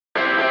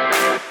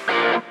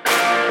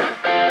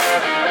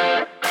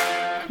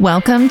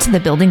Welcome to the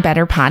Building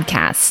Better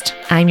podcast.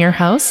 I'm your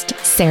host,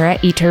 Sarah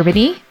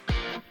Iturbide.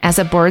 As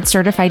a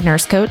board-certified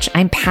nurse coach,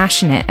 I'm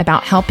passionate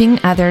about helping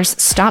others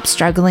stop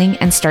struggling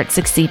and start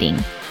succeeding.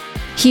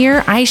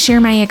 Here, I share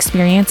my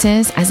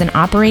experiences as an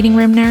operating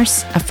room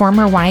nurse, a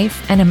former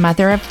wife, and a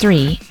mother of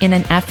 3 in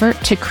an effort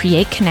to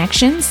create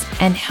connections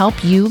and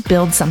help you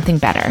build something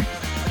better.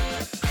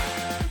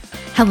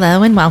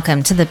 Hello and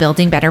welcome to the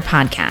Building Better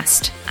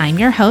podcast. I'm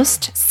your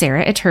host,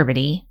 Sarah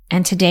Iturbide,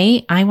 and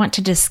today I want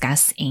to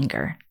discuss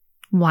anger,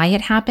 why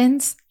it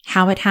happens,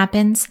 how it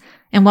happens,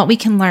 and what we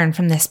can learn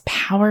from this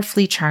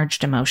powerfully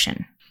charged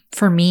emotion.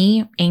 For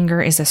me,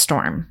 anger is a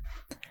storm.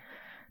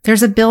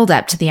 There's a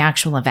buildup to the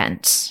actual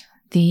event.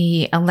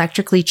 The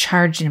electrically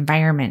charged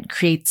environment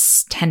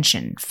creates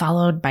tension,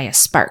 followed by a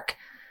spark,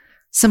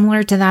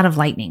 similar to that of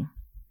lightning.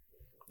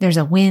 There's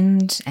a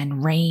wind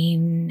and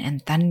rain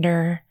and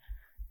thunder.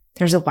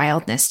 There's a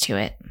wildness to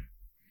it.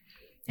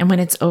 And when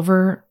it's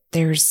over,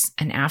 there's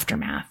an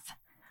aftermath,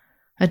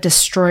 a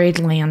destroyed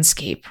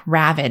landscape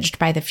ravaged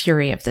by the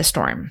fury of the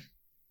storm.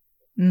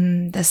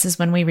 This is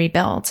when we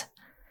rebuild.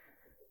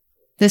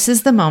 This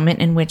is the moment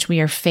in which we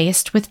are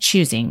faced with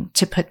choosing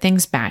to put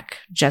things back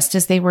just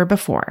as they were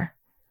before,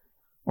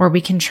 or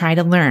we can try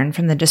to learn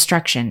from the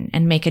destruction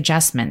and make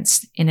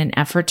adjustments in an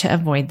effort to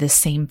avoid the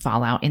same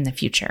fallout in the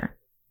future.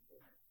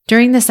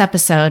 During this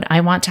episode,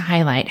 I want to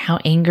highlight how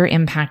anger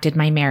impacted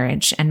my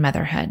marriage and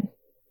motherhood.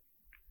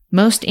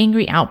 Most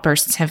angry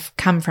outbursts have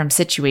come from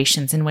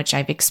situations in which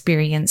I've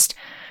experienced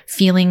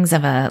feelings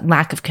of a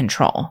lack of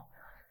control.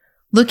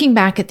 Looking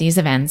back at these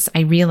events,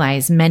 I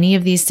realize many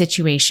of these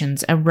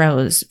situations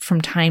arose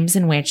from times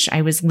in which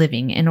I was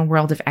living in a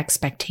world of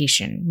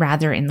expectation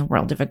rather in the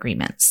world of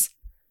agreements.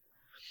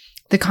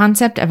 The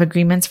concept of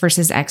agreements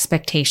versus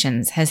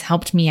expectations has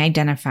helped me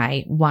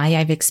identify why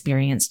I've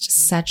experienced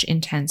such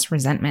intense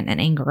resentment and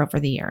anger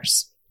over the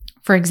years.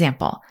 For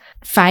example,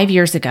 5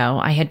 years ago,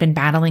 I had been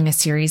battling a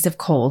series of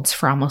colds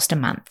for almost a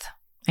month.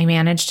 I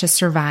managed to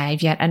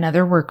survive yet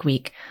another work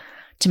week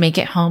to make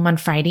it home on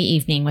Friday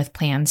evening with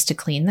plans to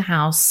clean the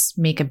house,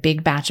 make a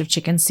big batch of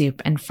chicken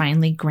soup, and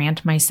finally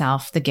grant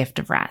myself the gift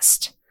of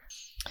rest.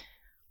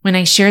 When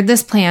I shared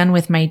this plan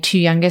with my 2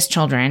 youngest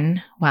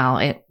children, well,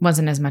 it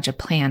wasn't as much a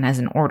plan as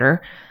an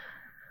order,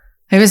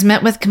 I was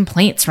met with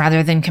complaints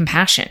rather than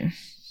compassion.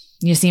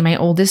 You see, my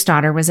oldest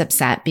daughter was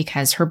upset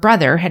because her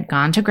brother had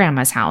gone to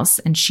grandma's house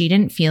and she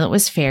didn't feel it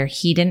was fair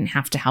he didn't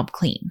have to help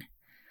clean.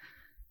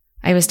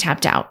 I was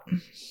tapped out.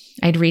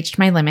 I'd reached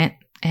my limit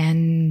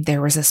and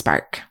there was a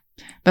spark.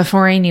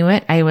 Before I knew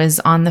it, I was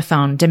on the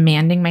phone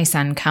demanding my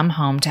son come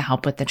home to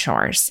help with the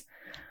chores.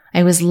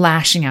 I was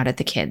lashing out at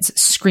the kids,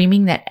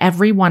 screaming that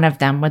every one of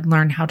them would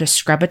learn how to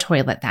scrub a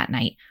toilet that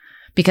night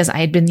because I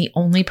had been the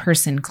only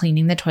person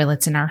cleaning the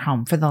toilets in our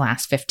home for the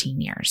last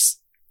 15 years.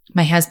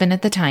 My husband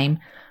at the time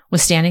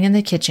was standing in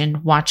the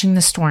kitchen watching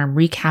the storm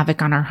wreak havoc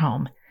on our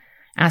home,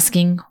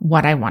 asking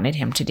what I wanted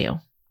him to do.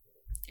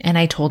 And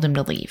I told him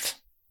to leave.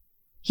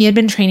 He had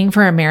been training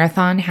for a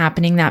marathon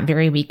happening that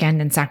very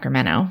weekend in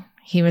Sacramento.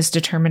 He was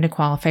determined to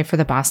qualify for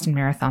the Boston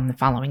Marathon the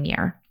following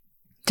year.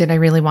 Did I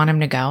really want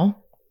him to go?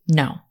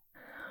 No.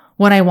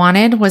 What I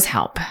wanted was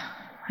help.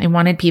 I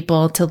wanted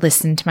people to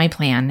listen to my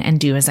plan and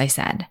do as I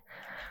said.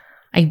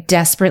 I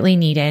desperately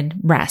needed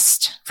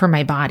rest for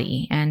my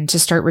body and to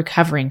start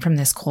recovering from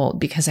this cold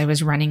because I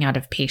was running out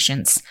of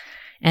patience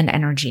and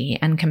energy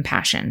and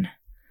compassion.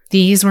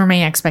 These were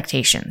my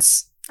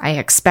expectations. I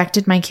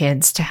expected my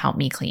kids to help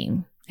me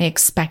clean. I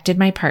expected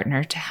my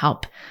partner to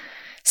help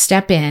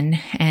step in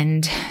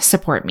and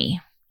support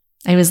me.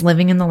 I was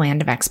living in the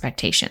land of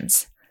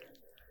expectations.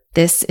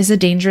 This is a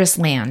dangerous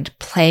land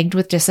plagued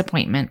with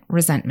disappointment,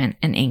 resentment,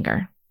 and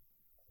anger.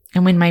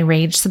 And when my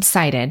rage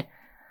subsided,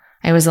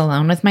 I was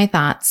alone with my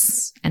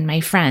thoughts and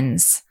my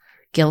friends.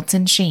 Guilt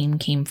and shame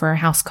came for a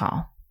house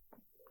call.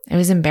 I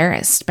was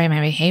embarrassed by my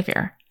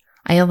behavior.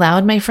 I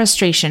allowed my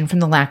frustration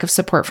from the lack of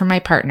support from my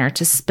partner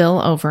to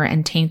spill over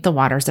and taint the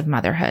waters of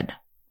motherhood.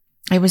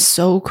 I was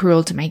so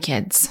cruel to my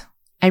kids.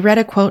 I read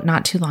a quote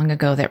not too long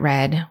ago that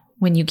read,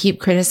 "When you keep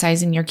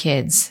criticizing your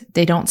kids,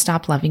 they don't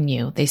stop loving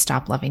you, they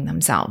stop loving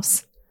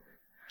themselves."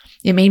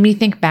 It made me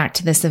think back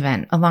to this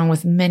event, along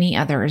with many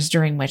others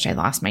during which I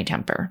lost my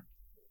temper.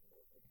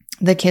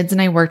 The kids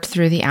and I worked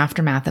through the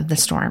aftermath of the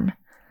storm.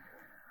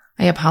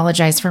 I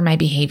apologized for my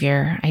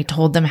behavior. I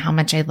told them how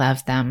much I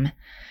loved them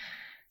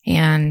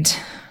and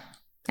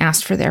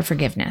asked for their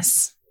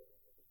forgiveness.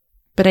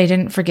 But I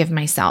didn't forgive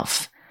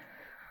myself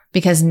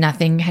because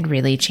nothing had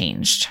really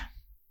changed.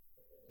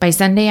 By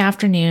Sunday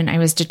afternoon, I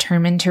was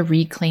determined to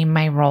reclaim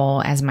my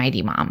role as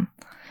Mighty Mom.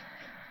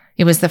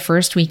 It was the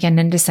first weekend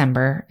in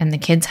December, and the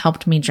kids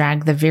helped me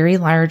drag the very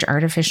large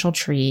artificial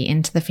tree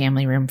into the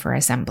family room for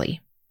assembly.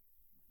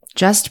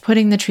 Just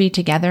putting the tree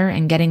together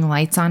and getting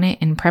lights on it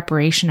in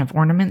preparation of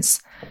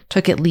ornaments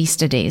took at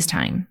least a day's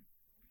time.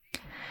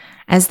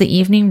 As the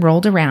evening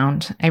rolled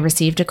around, I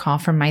received a call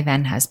from my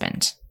then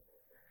husband.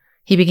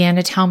 He began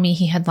to tell me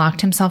he had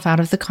locked himself out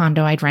of the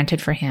condo I'd rented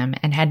for him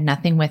and had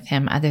nothing with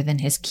him other than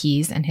his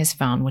keys and his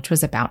phone, which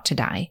was about to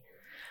die.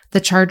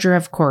 The charger,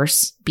 of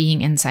course,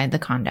 being inside the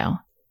condo.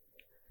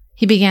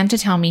 He began to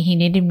tell me he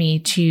needed me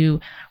to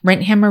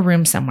rent him a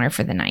room somewhere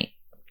for the night.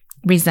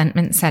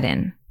 Resentment set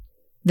in.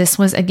 This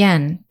was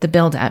again the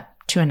build-up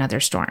to another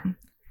storm.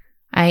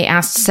 I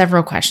asked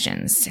several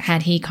questions.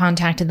 Had he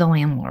contacted the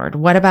landlord?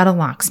 What about a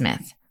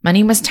locksmith?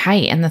 Money was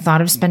tight, and the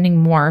thought of spending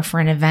more for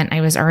an event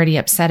I was already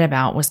upset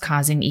about was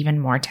causing even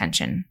more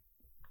tension.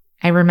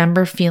 I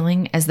remember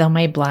feeling as though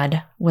my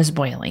blood was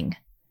boiling.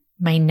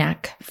 My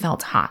neck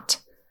felt hot.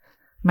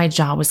 My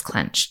jaw was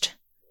clenched.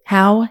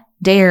 How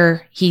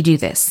dare he do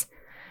this?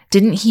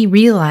 Didn't he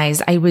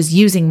realize I was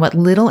using what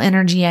little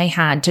energy I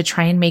had to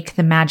try and make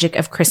the magic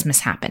of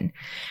Christmas happen?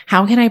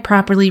 How can I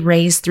properly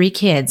raise 3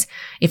 kids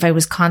if I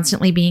was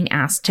constantly being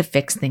asked to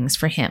fix things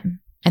for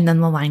him? And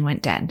then the line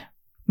went dead.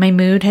 My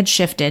mood had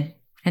shifted,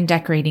 and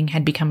decorating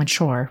had become a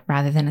chore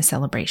rather than a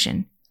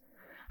celebration.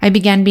 I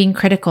began being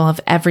critical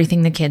of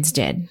everything the kids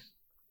did.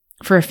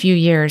 For a few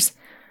years,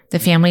 the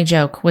family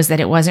joke was that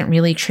it wasn't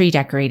really tree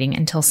decorating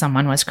until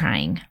someone was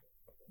crying.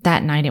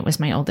 That night, it was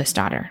my oldest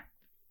daughter.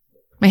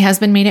 My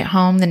husband made it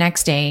home the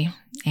next day,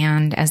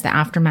 and as the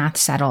aftermath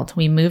settled,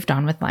 we moved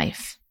on with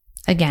life.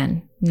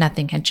 Again,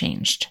 nothing had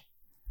changed.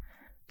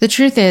 The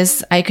truth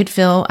is, I could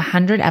fill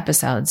 100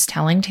 episodes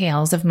telling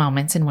tales of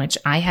moments in which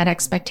I had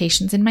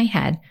expectations in my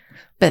head,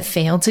 but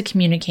failed to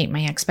communicate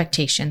my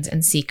expectations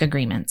and seek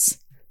agreements.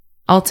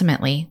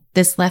 Ultimately,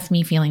 this left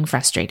me feeling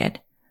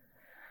frustrated.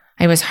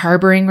 I was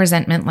harboring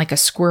resentment like a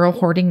squirrel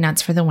hoarding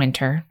nuts for the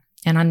winter,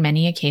 and on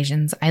many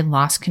occasions, I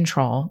lost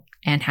control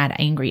and had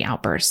angry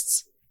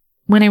outbursts.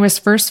 When I was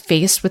first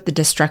faced with the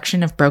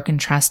destruction of broken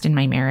trust in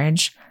my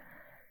marriage,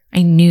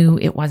 I knew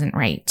it wasn't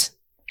right.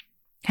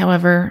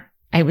 However,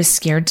 I was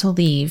scared to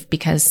leave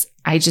because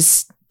I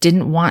just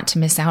didn't want to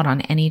miss out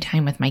on any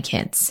time with my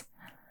kids.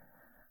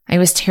 I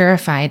was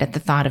terrified at the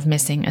thought of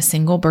missing a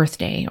single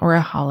birthday or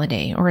a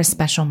holiday or a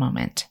special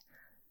moment.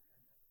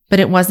 But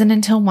it wasn't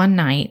until one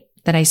night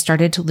that I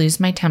started to lose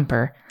my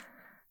temper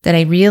that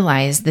I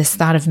realized this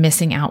thought of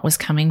missing out was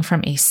coming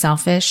from a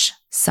selfish,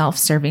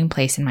 self-serving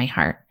place in my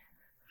heart.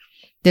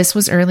 This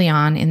was early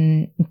on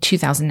in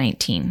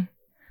 2019.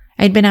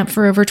 I'd been up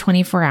for over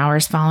 24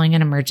 hours following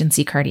an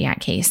emergency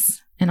cardiac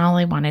case, and all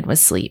I wanted was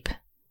sleep.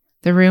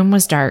 The room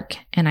was dark,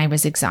 and I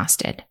was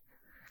exhausted.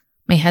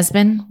 My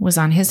husband was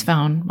on his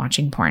phone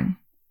watching porn.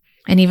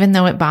 And even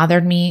though it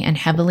bothered me and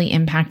heavily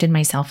impacted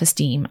my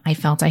self-esteem, I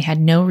felt I had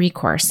no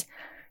recourse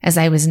as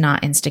I was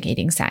not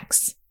instigating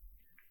sex.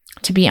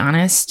 To be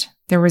honest,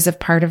 there was a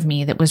part of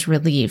me that was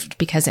relieved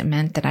because it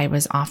meant that I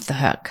was off the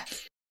hook.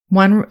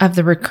 One of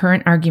the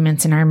recurrent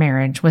arguments in our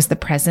marriage was the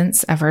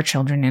presence of our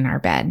children in our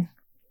bed.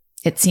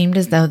 It seemed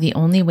as though the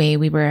only way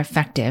we were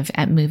effective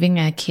at moving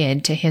a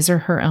kid to his or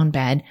her own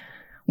bed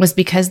was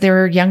because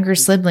their younger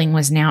sibling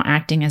was now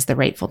acting as the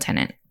rightful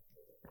tenant.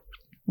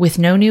 With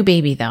no new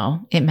baby,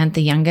 though, it meant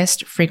the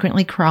youngest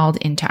frequently crawled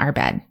into our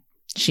bed.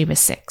 She was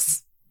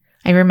 6.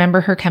 I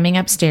remember her coming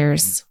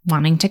upstairs,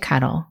 wanting to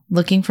cuddle,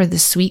 looking for the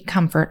sweet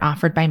comfort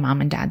offered by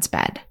Mom and Dad's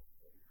bed.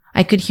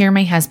 I could hear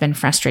my husband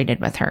frustrated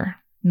with her.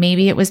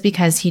 Maybe it was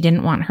because he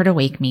didn't want her to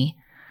wake me,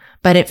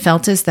 but it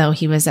felt as though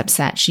he was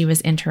upset she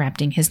was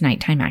interrupting his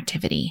nighttime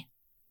activity.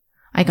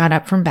 I got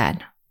up from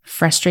bed,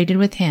 frustrated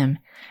with him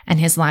and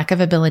his lack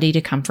of ability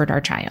to comfort our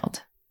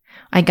child.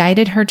 I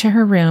guided her to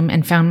her room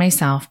and found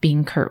myself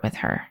being curt with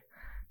her.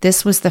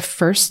 This was the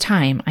first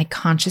time I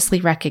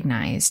consciously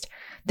recognized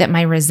that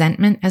my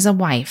resentment as a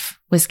wife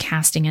was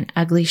casting an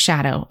ugly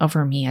shadow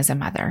over me as a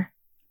mother.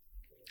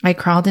 I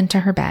crawled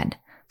into her bed,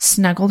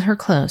 snuggled her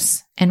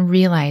close, and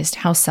realized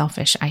how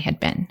selfish I had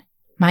been.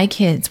 My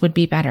kids would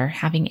be better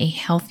having a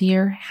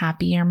healthier,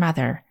 happier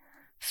mother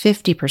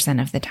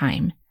 50% of the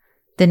time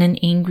than an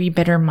angry,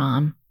 bitter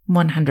mom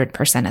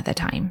 100% of the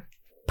time.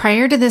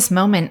 Prior to this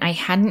moment, I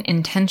hadn't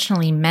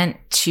intentionally meant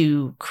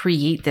to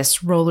create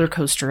this roller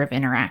coaster of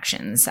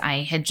interactions.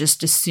 I had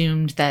just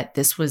assumed that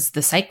this was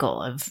the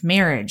cycle of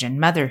marriage and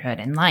motherhood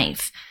and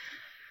life.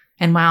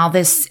 And while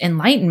this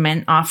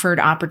enlightenment offered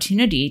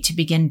opportunity to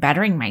begin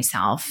bettering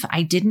myself,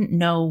 I didn't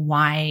know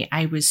why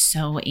I was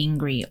so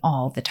angry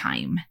all the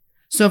time.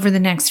 So over the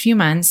next few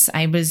months,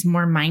 I was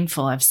more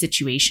mindful of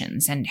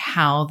situations and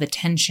how the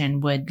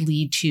tension would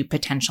lead to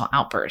potential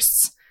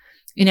outbursts.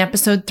 In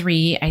episode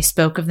 3, I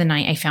spoke of the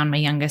night I found my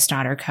youngest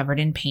daughter covered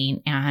in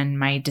paint and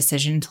my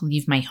decision to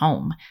leave my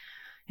home.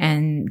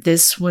 And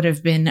this would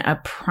have been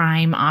a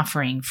prime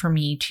offering for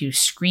me to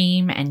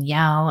scream and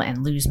yell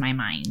and lose my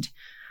mind.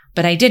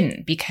 But I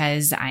didn't,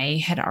 because I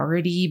had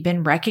already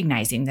been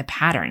recognizing the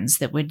patterns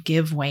that would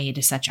give way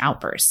to such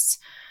outbursts.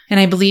 And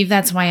I believe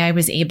that's why I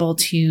was able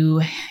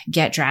to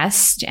get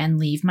dressed and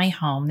leave my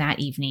home that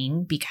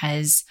evening,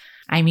 because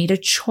I made a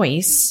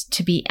choice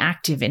to be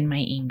active in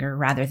my anger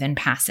rather than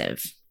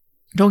passive.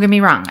 Don't get me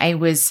wrong, I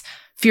was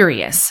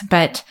furious,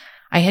 but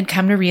I had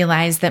come to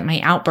realize that my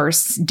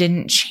outbursts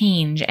didn't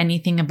change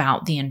anything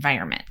about the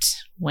environment.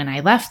 When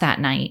I left that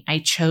night, I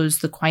chose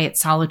the quiet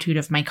solitude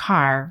of my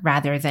car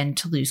rather than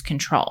to lose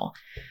control.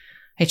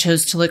 I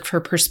chose to look for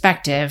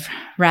perspective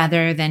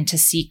rather than to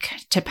seek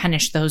to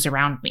punish those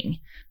around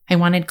me. I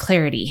wanted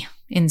clarity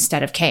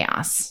instead of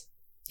chaos.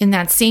 In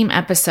that same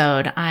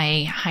episode,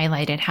 I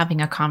highlighted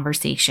having a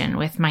conversation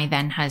with my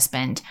then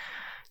husband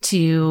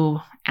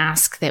to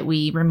ask that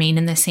we remain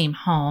in the same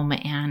home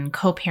and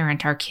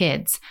co-parent our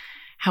kids.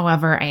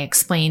 However, I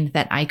explained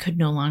that I could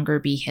no longer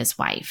be his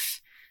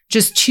wife.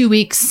 Just 2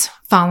 weeks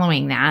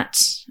following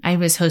that, I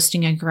was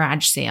hosting a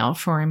garage sale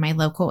for my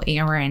local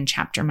ARN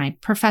chapter, my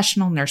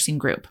professional nursing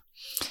group.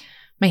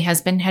 My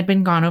husband had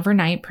been gone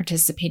overnight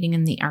participating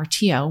in the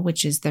RTO,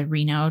 which is the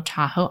Reno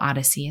Tahoe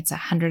Odyssey. It's a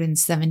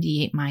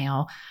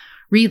 178-mile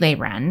relay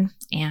run.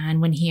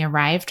 And when he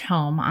arrived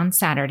home on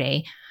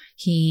Saturday,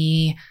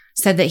 he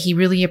said that he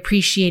really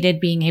appreciated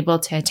being able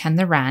to attend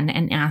the run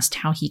and asked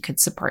how he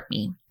could support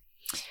me.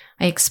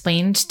 I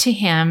explained to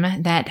him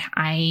that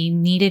I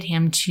needed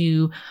him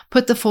to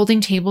put the folding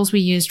tables we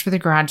used for the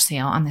garage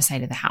sale on the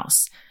side of the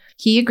house.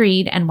 He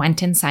agreed and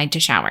went inside to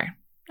shower.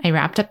 I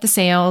wrapped up the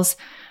sales,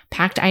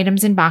 packed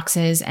items in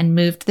boxes, and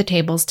moved the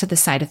tables to the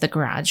side of the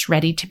garage,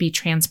 ready to be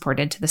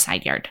transported to the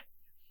side yard.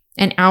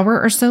 An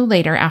hour or so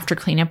later, after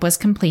cleanup was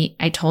complete,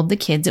 I told the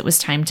kids it was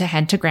time to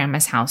head to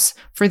Grandma's house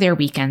for their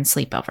weekend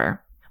sleepover.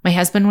 My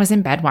husband was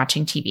in bed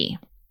watching TV.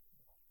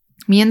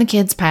 Me and the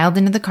kids piled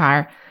into the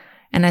car,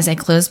 and as I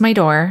closed my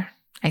door,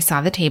 I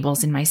saw the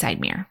tables in my side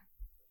mirror.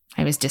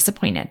 I was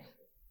disappointed.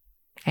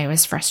 I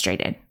was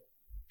frustrated,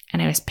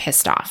 and I was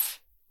pissed off.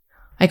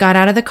 I got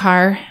out of the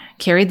car,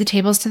 carried the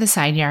tables to the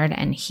side yard,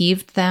 and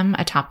heaved them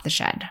atop the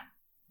shed.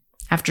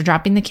 After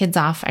dropping the kids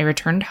off, I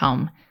returned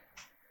home,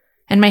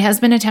 and my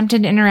husband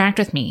attempted to interact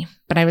with me,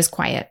 but I was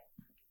quiet.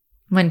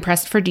 When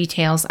pressed for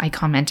details, I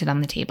commented on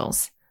the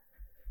tables.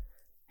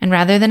 And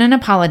rather than an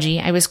apology,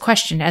 I was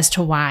questioned as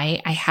to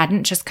why I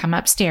hadn't just come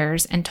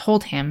upstairs and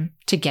told him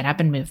to get up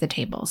and move the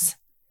tables.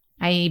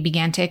 I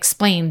began to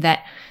explain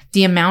that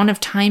the amount of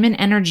time and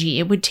energy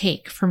it would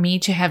take for me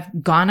to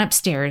have gone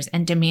upstairs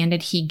and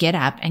demanded he get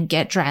up and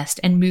get dressed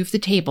and move the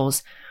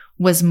tables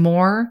was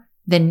more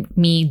than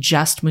me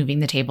just moving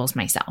the tables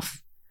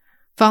myself.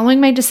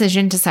 Following my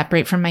decision to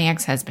separate from my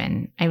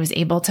ex-husband, I was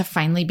able to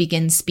finally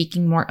begin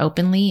speaking more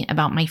openly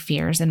about my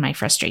fears and my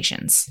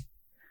frustrations.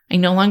 I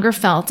no longer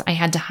felt I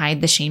had to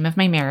hide the shame of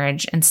my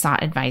marriage and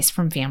sought advice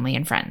from family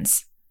and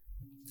friends.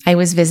 I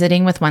was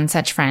visiting with one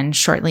such friend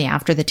shortly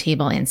after the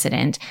table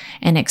incident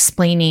and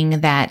explaining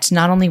that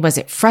not only was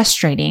it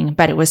frustrating,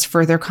 but it was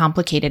further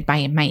complicated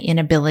by my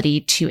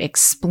inability to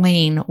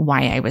explain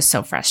why I was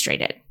so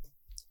frustrated.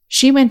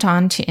 She went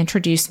on to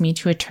introduce me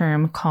to a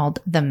term called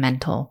the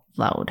mental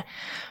load.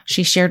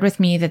 She shared with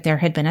me that there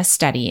had been a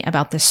study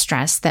about the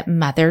stress that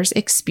mothers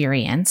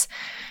experience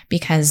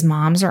because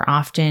moms are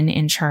often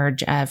in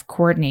charge of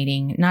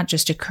coordinating not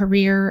just a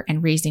career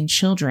and raising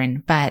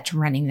children, but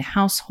running the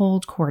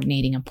household,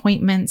 coordinating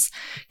appointments,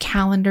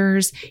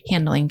 calendars,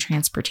 handling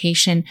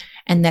transportation,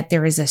 and that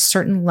there is a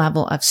certain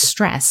level of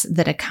stress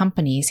that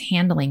accompanies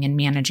handling and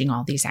managing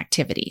all these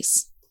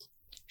activities.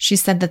 She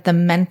said that the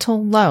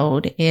mental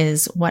load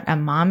is what a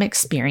mom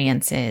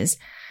experiences,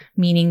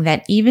 meaning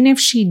that even if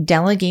she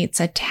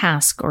delegates a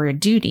task or a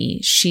duty,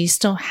 she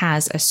still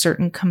has a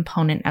certain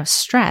component of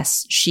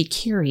stress she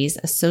carries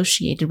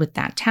associated with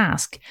that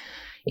task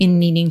in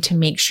needing to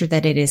make sure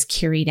that it is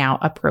carried out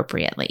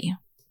appropriately.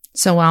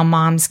 So while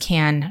moms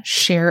can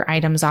share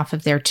items off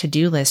of their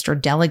to-do list or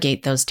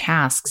delegate those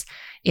tasks,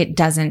 it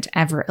doesn't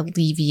ever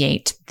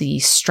alleviate the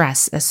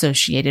stress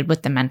associated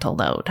with the mental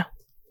load.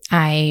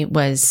 I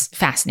was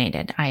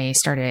fascinated. I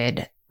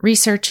started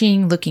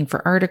researching, looking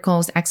for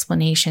articles,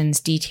 explanations,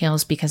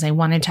 details, because I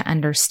wanted to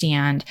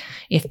understand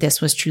if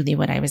this was truly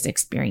what I was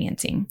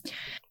experiencing.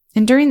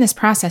 And during this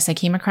process, I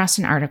came across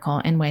an article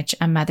in which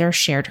a mother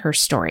shared her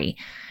story.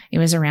 It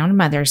was around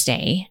Mother's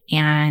Day,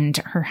 and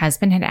her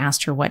husband had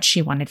asked her what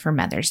she wanted for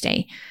Mother's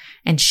Day.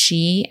 And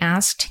she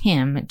asked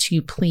him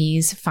to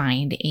please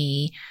find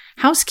a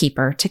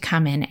housekeeper to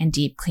come in and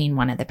deep clean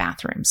one of the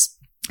bathrooms.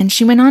 And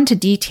she went on to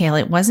detail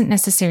it wasn't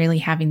necessarily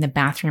having the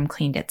bathroom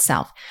cleaned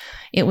itself.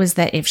 It was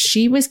that if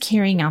she was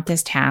carrying out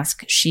this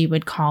task, she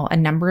would call a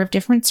number of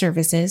different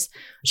services.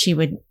 She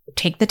would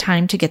take the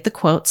time to get the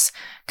quotes,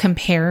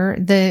 compare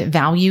the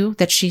value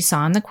that she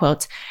saw in the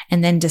quotes,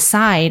 and then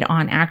decide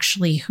on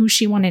actually who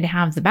she wanted to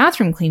have the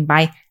bathroom cleaned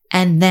by,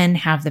 and then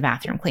have the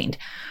bathroom cleaned.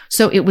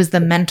 So it was the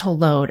mental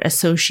load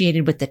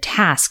associated with the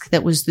task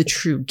that was the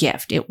true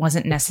gift. It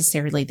wasn't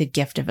necessarily the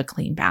gift of a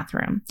clean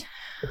bathroom.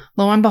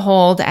 Lo and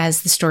behold,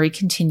 as the story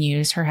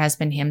continues, her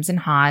husband hems and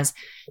haws.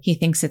 He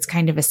thinks it's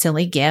kind of a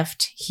silly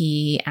gift.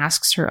 He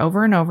asks her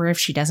over and over if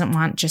she doesn't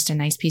want just a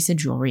nice piece of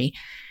jewelry.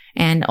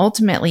 And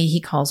ultimately, he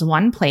calls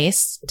one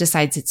place,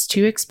 decides it's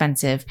too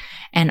expensive,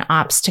 and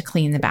opts to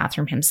clean the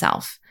bathroom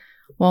himself.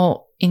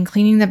 Well, in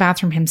cleaning the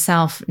bathroom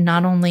himself,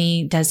 not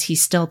only does he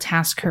still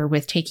task her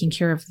with taking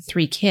care of the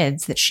 3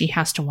 kids that she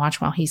has to watch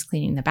while he's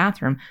cleaning the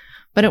bathroom,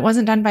 but it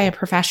wasn't done by a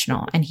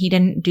professional, and he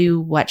didn't do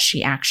what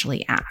she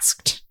actually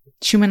asked.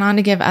 She went on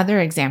to give other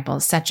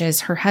examples, such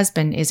as her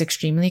husband is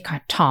extremely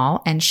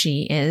tall and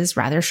she is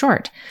rather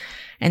short.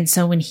 And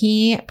so when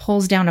he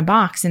pulls down a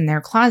box in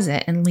their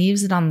closet and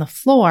leaves it on the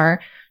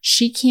floor,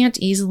 she can't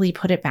easily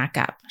put it back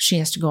up. She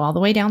has to go all the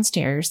way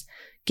downstairs,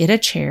 get a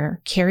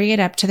chair, carry it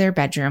up to their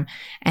bedroom,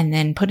 and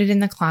then put it in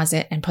the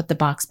closet and put the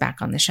box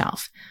back on the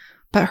shelf.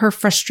 But her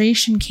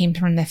frustration came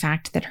from the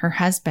fact that her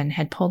husband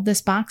had pulled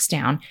this box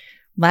down,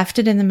 left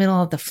it in the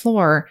middle of the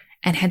floor,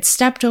 and had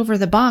stepped over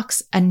the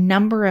box a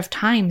number of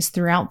times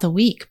throughout the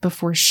week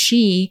before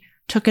she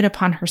took it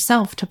upon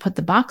herself to put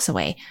the box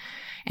away.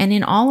 And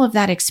in all of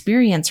that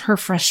experience, her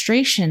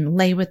frustration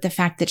lay with the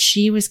fact that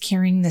she was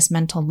carrying this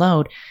mental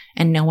load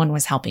and no one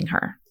was helping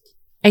her.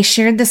 I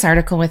shared this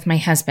article with my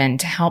husband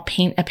to help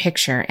paint a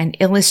picture and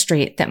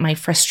illustrate that my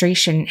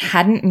frustration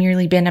hadn't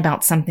merely been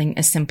about something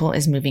as simple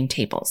as moving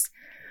tables.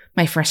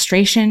 My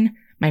frustration,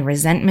 my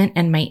resentment,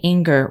 and my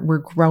anger were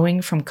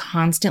growing from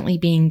constantly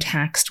being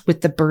taxed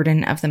with the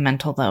burden of the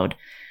mental load,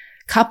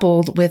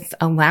 coupled with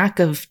a lack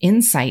of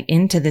insight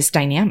into this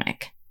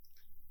dynamic.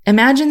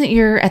 Imagine that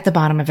you're at the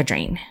bottom of a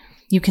drain.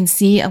 You can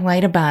see a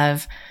light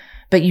above,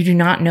 but you do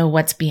not know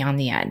what's beyond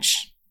the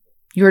edge.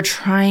 You're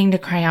trying to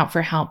cry out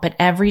for help, but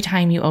every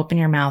time you open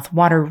your mouth,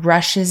 water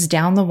rushes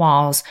down the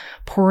walls,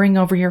 pouring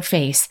over your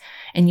face,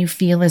 and you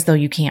feel as though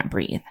you can't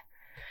breathe.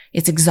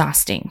 It's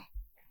exhausting.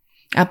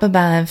 Up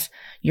above,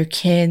 your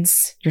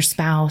kids, your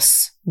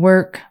spouse,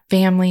 work,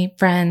 family,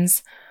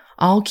 friends,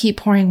 all keep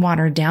pouring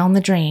water down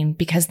the drain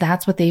because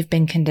that's what they've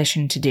been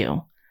conditioned to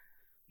do.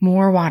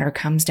 More water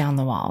comes down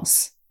the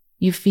walls.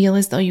 You feel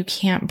as though you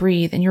can't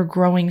breathe and you're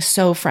growing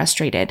so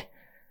frustrated.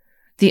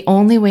 The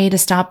only way to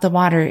stop the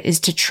water is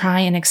to try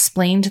and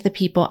explain to the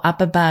people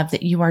up above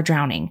that you are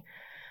drowning,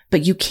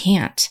 but you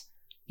can't.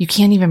 You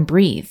can't even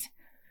breathe.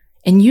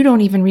 And you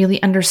don't even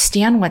really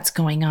understand what's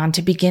going on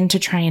to begin to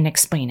try and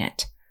explain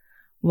it.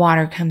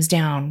 Water comes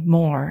down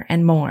more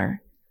and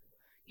more.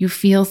 You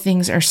feel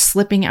things are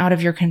slipping out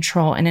of your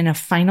control, and in a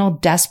final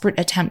desperate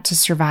attempt to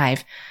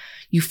survive,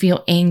 you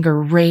feel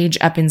anger rage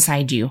up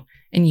inside you,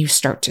 and you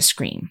start to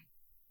scream.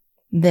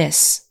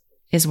 This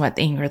is what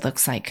anger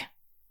looks like.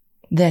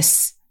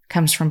 This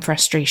comes from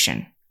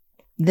frustration.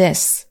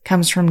 This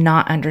comes from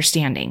not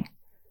understanding.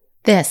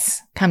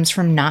 This comes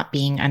from not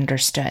being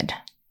understood.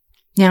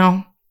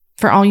 Now,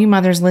 for all you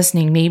mothers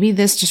listening, maybe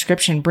this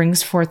description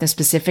brings forth a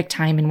specific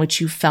time in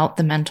which you felt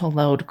the mental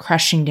load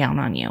crushing down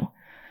on you.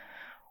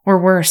 Or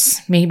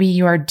worse, maybe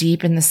you are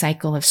deep in the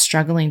cycle of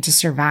struggling to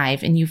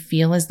survive and you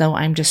feel as though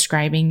I'm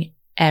describing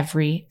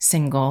every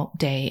single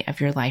day of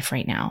your life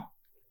right now.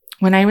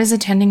 When I was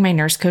attending my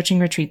nurse coaching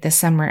retreat this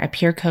summer, a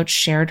peer coach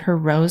shared her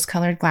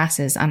rose-colored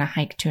glasses on a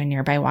hike to a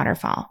nearby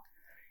waterfall.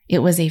 It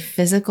was a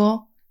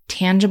physical,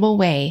 tangible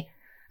way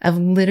of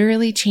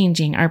literally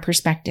changing our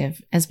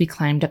perspective as we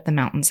climbed up the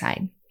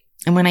mountainside.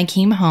 And when I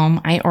came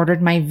home, I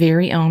ordered my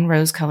very own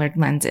rose-colored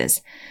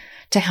lenses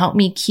to help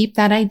me keep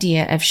that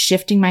idea of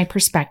shifting my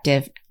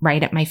perspective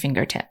right at my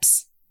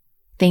fingertips.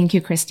 Thank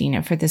you,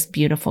 Christina, for this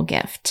beautiful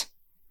gift.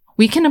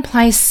 We can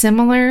apply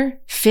similar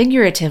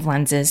figurative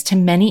lenses to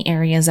many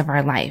areas of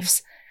our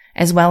lives,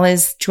 as well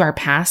as to our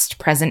past,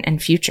 present,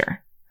 and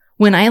future.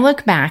 When I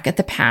look back at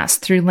the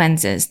past through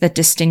lenses that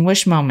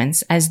distinguish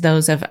moments as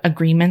those of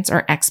agreements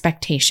or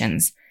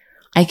expectations,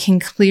 I can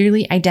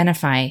clearly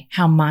identify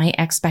how my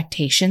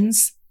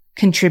expectations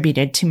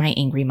contributed to my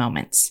angry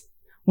moments.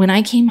 When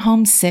I came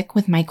home sick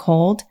with my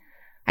cold,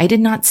 I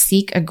did not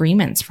seek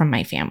agreements from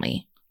my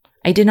family.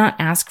 I did not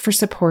ask for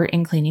support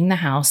in cleaning the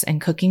house and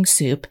cooking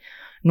soup,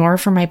 nor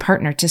for my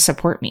partner to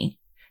support me.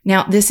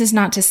 Now, this is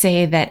not to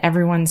say that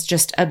everyone's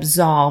just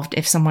absolved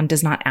if someone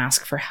does not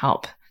ask for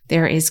help.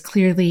 There is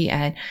clearly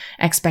an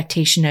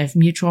expectation of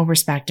mutual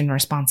respect and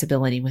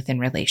responsibility within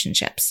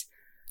relationships.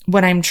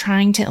 What I'm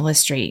trying to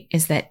illustrate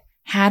is that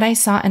had I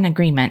sought an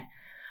agreement,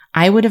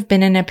 I would have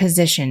been in a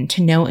position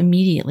to know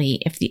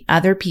immediately if the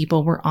other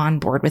people were on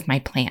board with my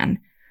plan,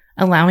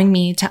 allowing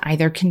me to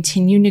either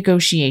continue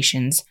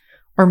negotiations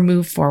or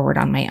move forward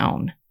on my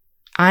own.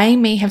 I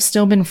may have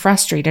still been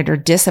frustrated or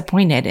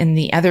disappointed in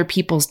the other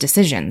people's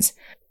decisions,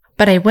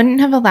 but I wouldn't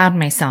have allowed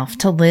myself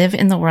to live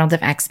in the world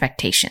of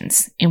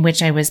expectations in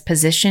which I was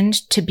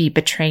positioned to be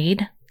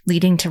betrayed,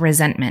 leading to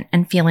resentment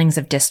and feelings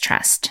of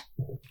distrust.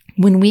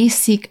 When we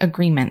seek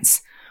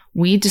agreements,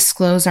 we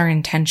disclose our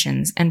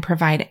intentions and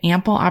provide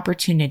ample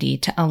opportunity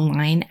to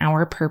align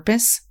our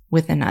purpose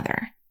with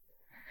another.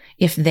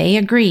 If they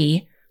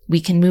agree, we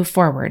can move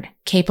forward,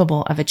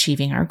 capable of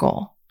achieving our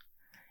goal.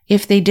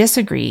 If they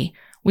disagree,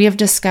 we have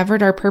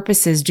discovered our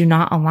purposes do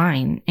not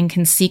align and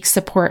can seek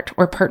support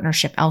or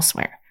partnership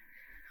elsewhere.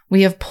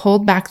 We have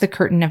pulled back the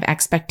curtain of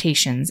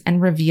expectations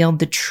and revealed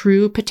the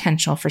true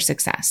potential for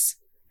success.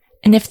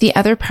 And if the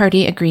other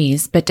party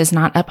agrees but does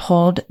not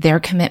uphold their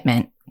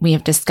commitment, we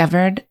have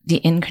discovered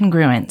the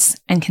incongruence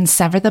and can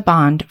sever the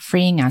bond,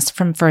 freeing us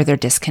from further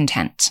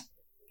discontent.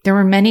 There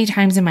were many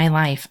times in my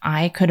life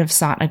I could have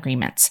sought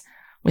agreements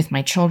with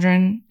my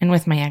children and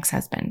with my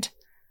ex-husband.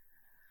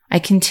 I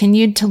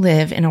continued to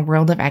live in a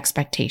world of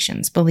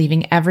expectations,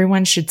 believing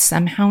everyone should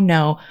somehow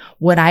know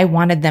what I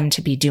wanted them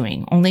to be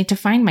doing, only to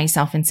find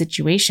myself in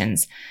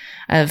situations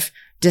of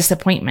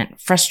disappointment,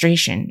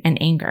 frustration,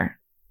 and anger.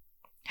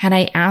 Had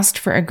I asked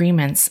for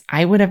agreements,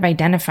 I would have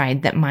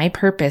identified that my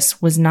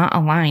purpose was not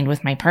aligned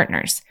with my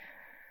partner's,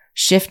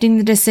 shifting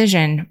the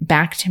decision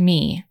back to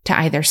me to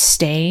either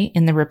stay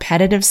in the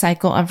repetitive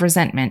cycle of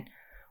resentment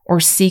or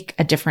seek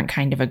a different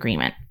kind of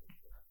agreement.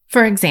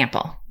 For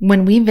example,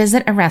 when we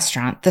visit a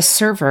restaurant, the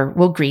server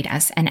will greet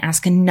us and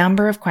ask a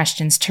number of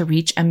questions to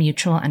reach a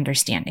mutual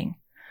understanding.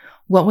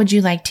 What would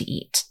you like to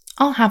eat?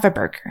 I'll have a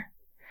burger.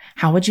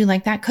 How would you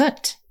like that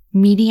cooked?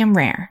 Medium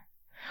rare.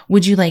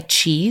 Would you like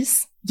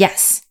cheese?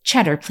 Yes,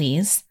 cheddar,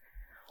 please.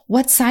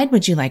 What side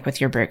would you like with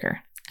your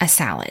burger? A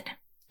salad.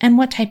 And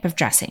what type of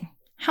dressing?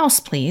 House,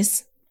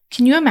 please.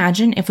 Can you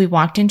imagine if we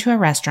walked into a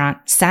restaurant,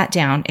 sat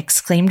down,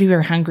 exclaimed we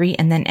were hungry,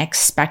 and then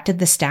expected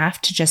the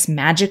staff to just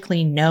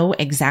magically know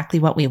exactly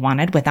what we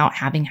wanted without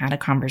having had a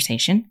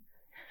conversation?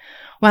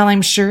 While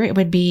I'm sure it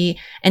would be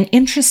an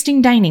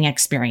interesting dining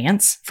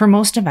experience, for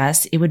most of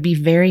us, it would be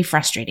very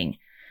frustrating.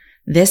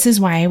 This is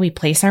why we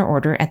place our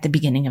order at the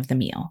beginning of the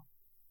meal.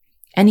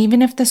 And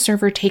even if the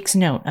server takes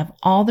note of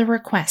all the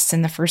requests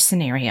in the first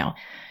scenario,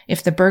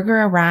 if the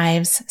burger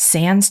arrives,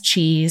 sans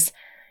cheese,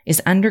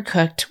 is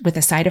undercooked with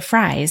a side of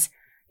fries,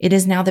 it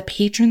is now the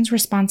patron's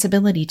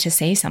responsibility to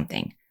say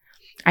something,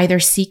 either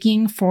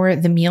seeking for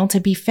the meal to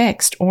be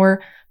fixed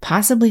or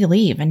possibly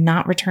leave and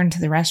not return to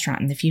the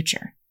restaurant in the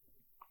future.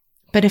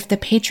 But if the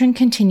patron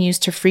continues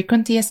to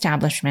frequent the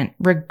establishment,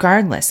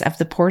 regardless of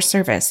the poor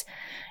service,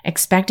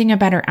 expecting a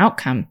better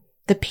outcome,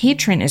 the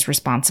patron is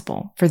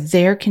responsible for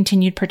their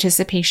continued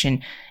participation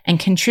and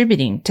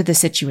contributing to the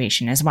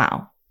situation as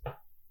well.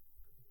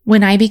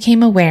 When I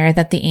became aware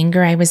that the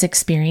anger I was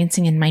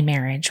experiencing in my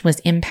marriage was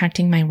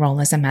impacting my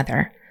role as a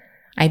mother,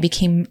 I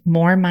became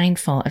more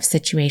mindful of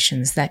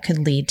situations that could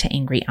lead to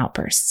angry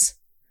outbursts.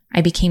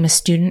 I became a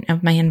student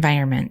of my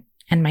environment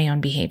and my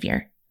own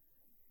behavior.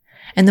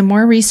 And the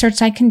more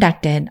research I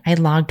conducted, I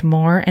logged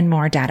more and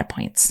more data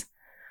points.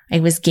 I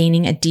was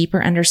gaining a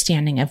deeper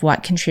understanding of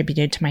what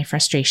contributed to my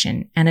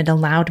frustration, and it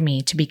allowed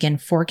me to begin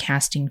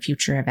forecasting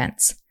future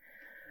events.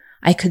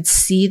 I could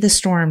see the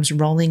storms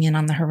rolling in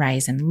on the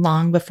horizon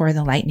long before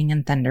the lightning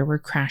and thunder were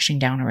crashing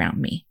down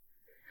around me.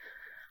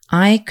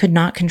 I could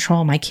not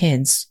control my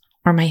kids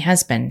or my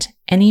husband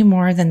any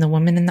more than the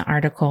woman in the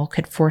article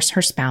could force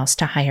her spouse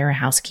to hire a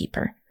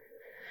housekeeper.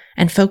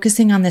 And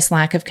focusing on this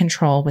lack of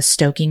control was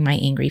stoking my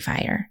angry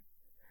fire.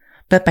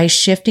 But by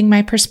shifting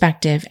my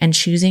perspective and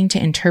choosing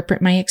to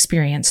interpret my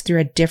experience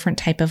through a different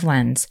type of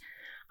lens,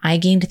 I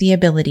gained the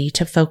ability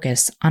to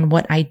focus on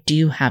what I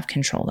do have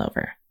control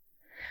over.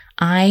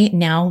 I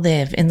now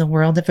live in the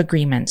world of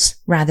agreements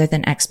rather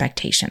than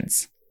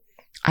expectations.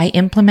 I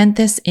implement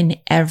this in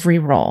every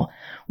role,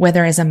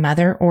 whether as a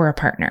mother or a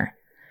partner.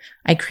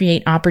 I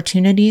create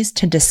opportunities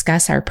to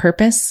discuss our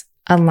purpose,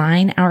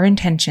 align our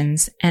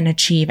intentions, and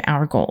achieve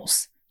our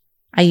goals.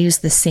 I use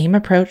the same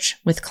approach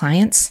with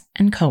clients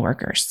and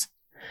coworkers.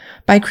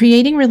 By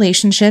creating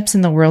relationships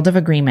in the world of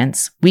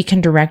agreements, we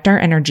can direct our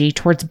energy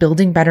towards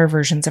building better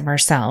versions of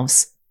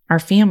ourselves, our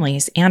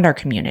families, and our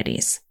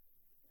communities.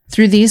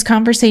 Through these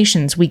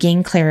conversations, we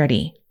gain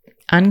clarity,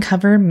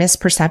 uncover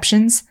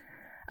misperceptions,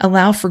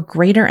 allow for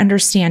greater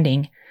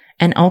understanding,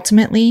 and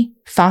ultimately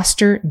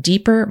foster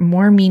deeper,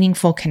 more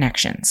meaningful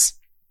connections.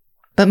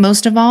 But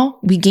most of all,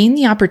 we gain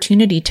the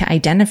opportunity to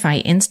identify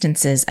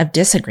instances of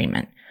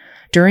disagreement,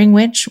 during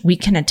which we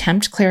can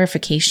attempt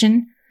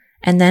clarification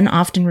and then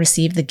often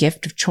receive the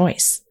gift of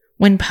choice.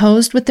 When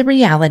posed with the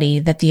reality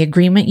that the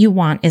agreement you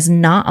want is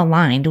not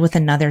aligned with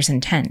another's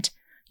intent,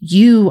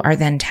 you are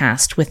then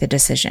tasked with a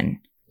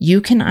decision.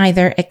 You can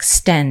either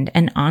extend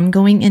an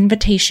ongoing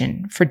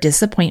invitation for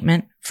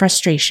disappointment,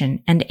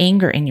 frustration, and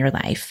anger in your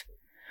life,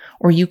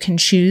 or you can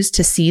choose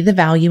to see the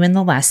value in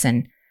the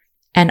lesson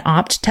and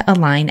opt to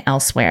align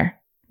elsewhere,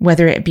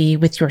 whether it be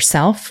with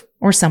yourself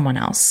or someone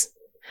else.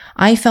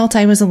 I felt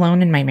I was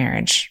alone in my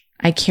marriage.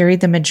 I carried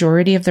the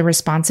majority of the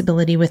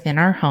responsibility within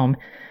our home,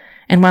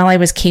 and while I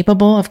was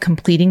capable of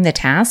completing the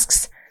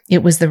tasks,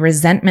 it was the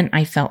resentment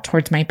I felt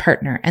towards my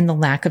partner and the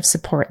lack of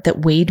support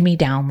that weighed me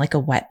down like a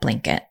wet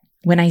blanket.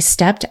 When I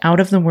stepped out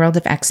of the world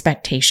of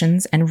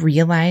expectations and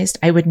realized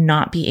I would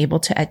not be able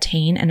to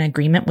attain an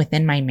agreement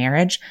within my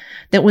marriage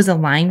that was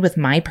aligned with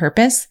my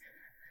purpose,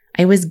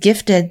 I was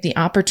gifted the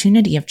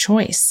opportunity of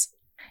choice.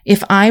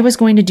 If I was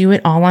going to do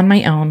it all on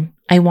my own,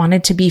 I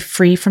wanted to be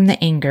free from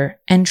the anger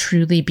and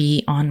truly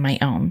be on my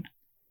own.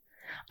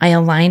 I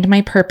aligned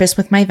my purpose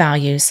with my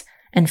values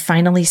and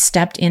finally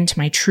stepped into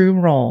my true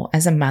role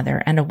as a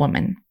mother and a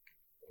woman.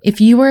 If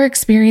you are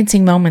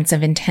experiencing moments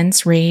of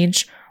intense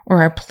rage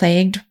or are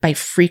plagued by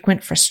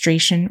frequent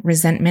frustration,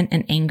 resentment,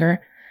 and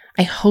anger,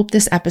 I hope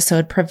this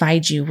episode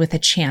provides you with a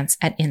chance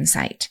at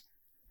insight.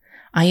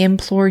 I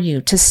implore you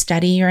to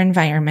study your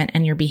environment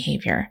and your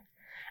behavior.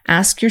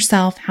 Ask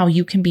yourself how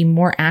you can be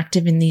more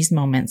active in these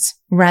moments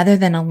rather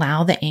than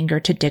allow the anger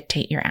to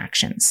dictate your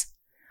actions.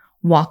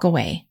 Walk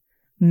away.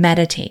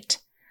 Meditate.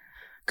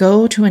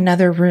 Go to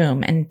another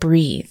room and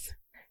breathe.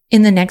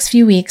 In the next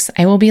few weeks,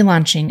 I will be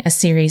launching a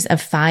series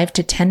of 5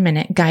 to 10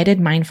 minute guided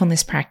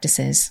mindfulness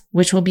practices,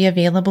 which will be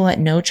available at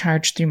no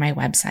charge through my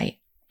website.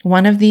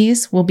 One of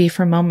these will be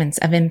for moments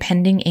of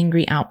impending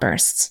angry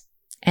outbursts,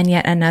 and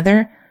yet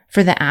another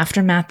for the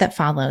aftermath that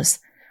follows,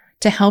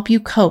 to help you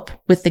cope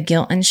with the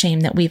guilt and shame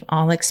that we've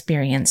all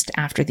experienced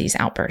after these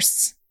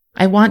outbursts.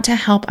 I want to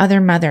help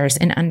other mothers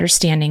in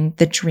understanding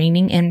the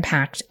draining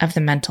impact of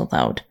the mental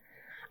load,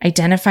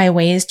 identify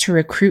ways to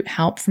recruit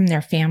help from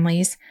their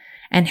families,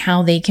 and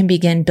how they can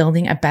begin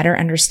building a better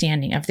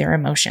understanding of their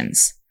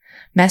emotions.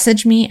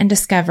 Message me and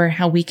discover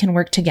how we can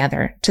work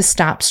together to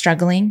stop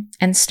struggling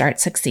and start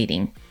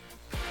succeeding.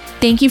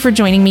 Thank you for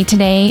joining me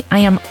today. I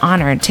am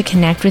honored to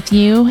connect with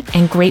you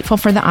and grateful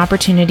for the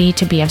opportunity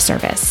to be of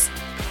service.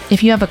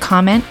 If you have a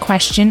comment,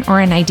 question, or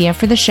an idea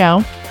for the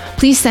show,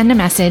 please send a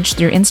message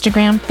through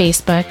Instagram,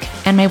 Facebook,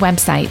 and my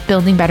website,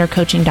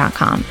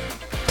 buildingbettercoaching.com.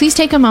 Please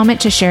take a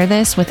moment to share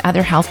this with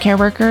other healthcare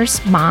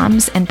workers,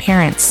 moms, and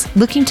parents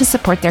looking to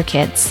support their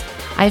kids.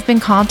 I've been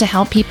called to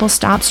help people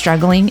stop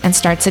struggling and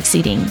start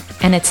succeeding,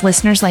 and it's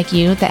listeners like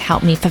you that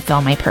help me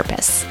fulfill my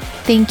purpose.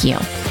 Thank you.